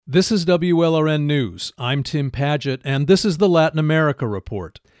This is WLRN News. I'm Tim Padgett, and this is the Latin America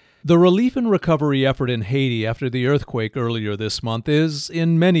Report. The relief and recovery effort in Haiti after the earthquake earlier this month is,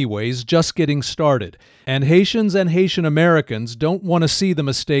 in many ways, just getting started. And Haitians and Haitian-Americans don't want to see the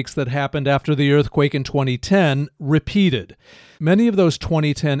mistakes that happened after the earthquake in 2010 repeated. Many of those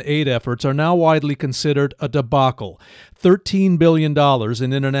 2010 aid efforts are now widely considered a debacle. $13 billion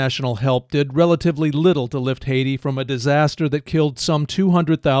in international help did relatively little to lift Haiti from a disaster that killed some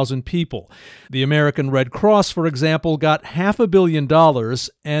 200,000 people. The American Red Cross, for example, got $500 million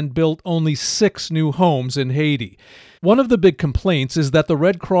and built only 6 new homes in Haiti. One of the big complaints is that the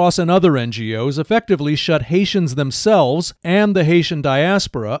Red Cross and other NGOs effectively shut Haitians themselves and the Haitian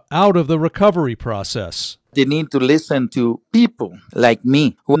diaspora out of the recovery process. They need to listen to people like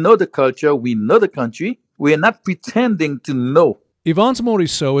me who know the culture, we know the country. We are not pretending to know. Yvonne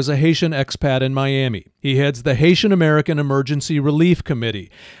Morisseau is a Haitian expat in Miami. He heads the Haitian-American Emergency Relief Committee.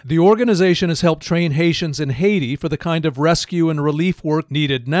 The organization has helped train Haitians in Haiti for the kind of rescue and relief work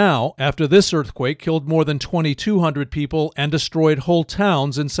needed now after this earthquake killed more than 2,200 people and destroyed whole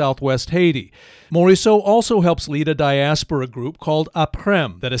towns in southwest Haiti. Morisseau also helps lead a diaspora group called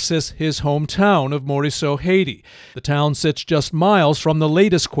Aprem that assists his hometown of Morisseau, Haiti. The town sits just miles from the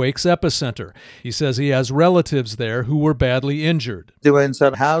latest quake's epicenter. He says he has relatives there who were badly injured. They were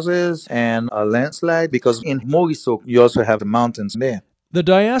inside houses and a landslide because in Morisseau, you also have the mountains there. The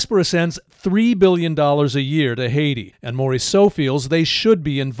diaspora sends $3 billion a year to Haiti, and Morisseau feels they should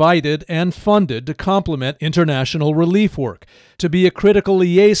be invited and funded to complement international relief work, to be a critical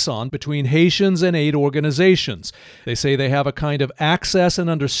liaison between Haitians and aid organizations. They say they have a kind of access and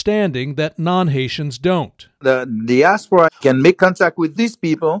understanding that non-Haitians don't. The diaspora can make contact with these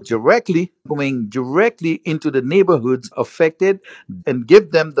people directly, going directly into the neighborhoods affected and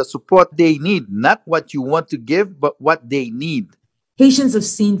give them the support they need, not what you want to give, but what they need. Haitians have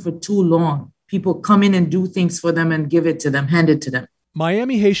seen for too long people come in and do things for them and give it to them, hand it to them.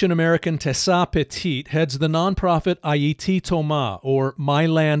 Miami Haitian-American Tessa Petit heads the nonprofit Haiti Thomas, or My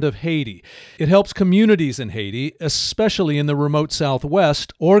Land of Haiti. It helps communities in Haiti, especially in the remote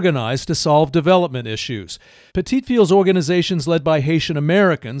southwest, organize to solve development issues. Petit feels organizations led by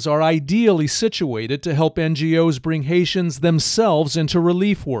Haitian-Americans are ideally situated to help NGOs bring Haitians themselves into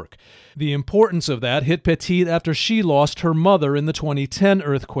relief work. The importance of that hit Petit after she lost her mother in the 2010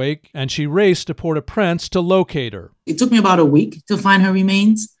 earthquake, and she raced to Port-au-Prince to locate her. It took me about a week to find her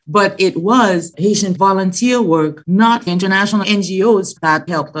remains, but it was Haitian volunteer work, not international NGOs, that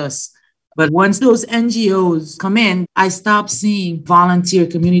helped us. But once those NGOs come in, I stopped seeing volunteer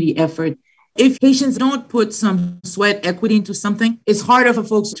community effort. If Haitians don't put some sweat equity into something, it's harder for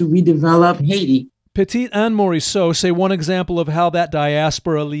folks to redevelop Haiti. Petit and Morisseau say one example of how that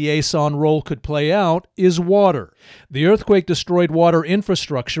diaspora liaison role could play out is water. The earthquake destroyed water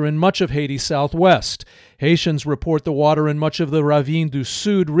infrastructure in much of Haiti's southwest. Haitians report the water in much of the Ravine du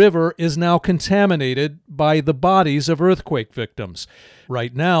Sud River is now contaminated by the bodies of earthquake victims.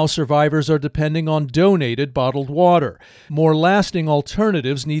 Right now, survivors are depending on donated bottled water. More lasting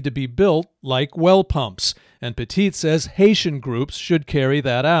alternatives need to be built, like well pumps, and Petit says Haitian groups should carry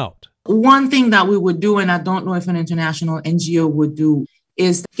that out. One thing that we would do, and I don't know if an international NGO would do,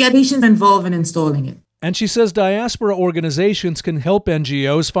 is get Haitians involved in installing it. And she says diaspora organizations can help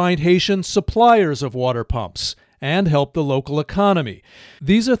NGOs find Haitian suppliers of water pumps and help the local economy.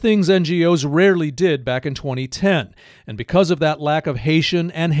 These are things NGOs rarely did back in 2010. And because of that lack of Haitian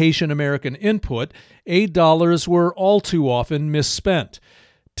and Haitian-American input, aid dollars were all too often misspent.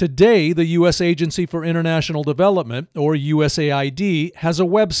 Today, the U.S. Agency for International Development, or USAID, has a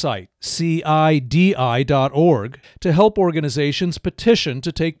website, CIDI.org, to help organizations petition to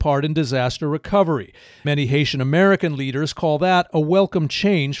take part in disaster recovery. Many Haitian-American leaders call that a welcome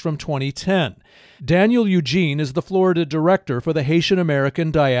change from 2010. Daniel Eugene is the Florida director for the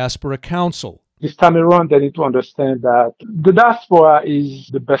Haitian-American Diaspora Council. This time around, they need to understand that the diaspora is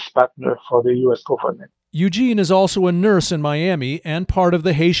the best partner for the U.S. government. Eugene is also a nurse in Miami and part of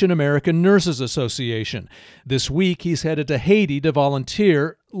the Haitian-American Nurses Association. This week, he's headed to Haiti to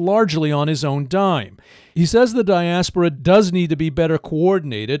volunteer, largely on his own dime. He says the diaspora does need to be better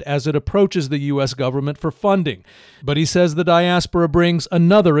coordinated as it approaches the U.S. government for funding. But he says the diaspora brings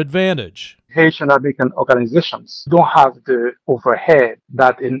another advantage. Haitian-American organizations don't have the overhead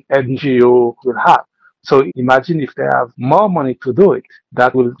that an NGO will have. So imagine if they have more money to do it,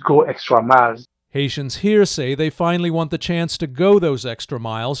 that will go extra miles. Haitians here say they finally want the chance to go those extra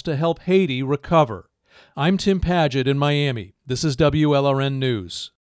miles to help Haiti recover. I'm Tim Padgett in Miami. This is WLRN News.